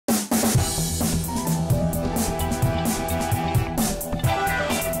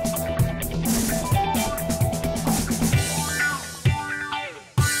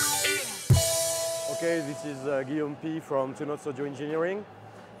P from 202 Audio Engineering.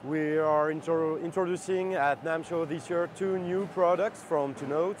 We are introducing at NAMM show this year 2 new products from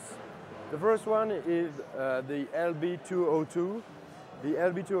 202. The first one is the LB-202. The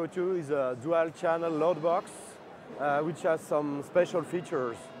LB-202 is a dual channel load box which has some special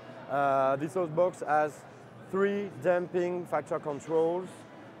features. This load box has 3 damping factor controls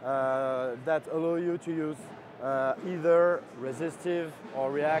that allow you to use either resistive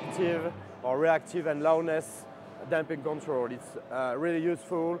or reactive and loudness damping control. It's really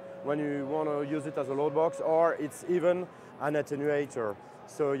useful when you want to use it as a load box, or it's even an attenuator.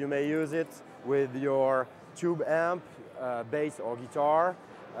 So you may use it with your tube amp, bass or guitar.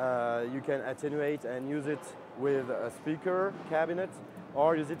 You can attenuate and use it with a speaker cabinet,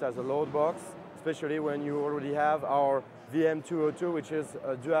 or use it as a load box, especially when you already have our VM202, which is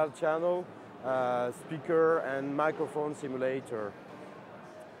a dual channel speaker and microphone simulator.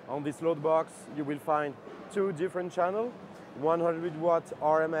 On this load box you will find 2 different channels, 100 watt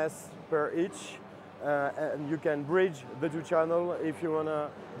RMS per each, and you can bridge the 2 channels if you want to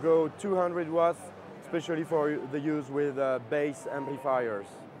go 200 watts, especially for the use with bass amplifiers.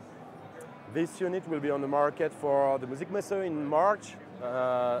 This unit will be on the market for the musique in March,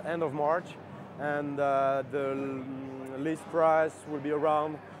 end of March, and the list price will be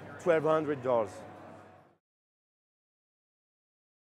around $1,200.